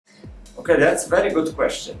Okay, that's a very good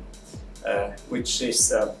question, which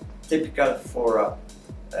is typical for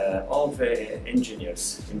all the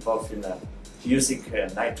engineers involved in using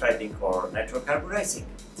nitriding or nitrocarburizing.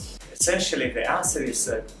 Essentially, the answer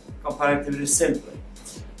is comparatively simple.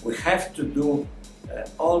 We have to do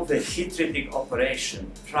all the heat treating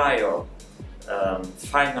operation prior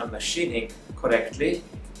final machining correctly,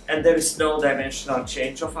 and there is no dimensional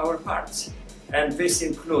change of our parts. And this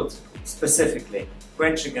includes specifically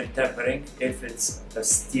quenching and tempering if it's a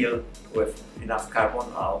steel with enough carbon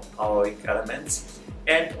alloy elements,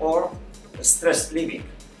 and or stress leaving.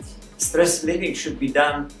 Stress leaving should be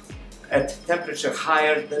done at temperature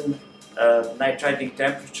higher than nitriding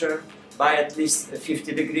temperature by at least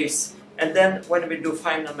 50 degrees. And then when we do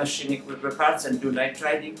final machining with the parts and do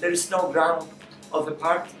nitriding, there is no ground of the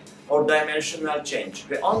part or dimensional change.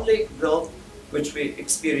 The only growth which we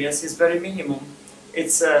experience is very minimum.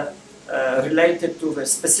 It's related to the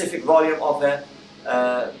specific volume of the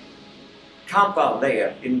compound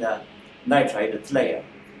layer in the nitrided layer,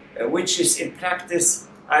 which is in practice,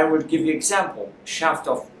 I will give you example, shaft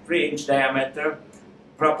of 3-inch diameter,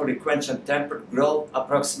 properly quenched and tempered, grow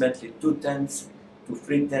approximately 2/10 to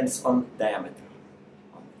 3/10 on diameter.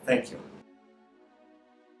 Thank you.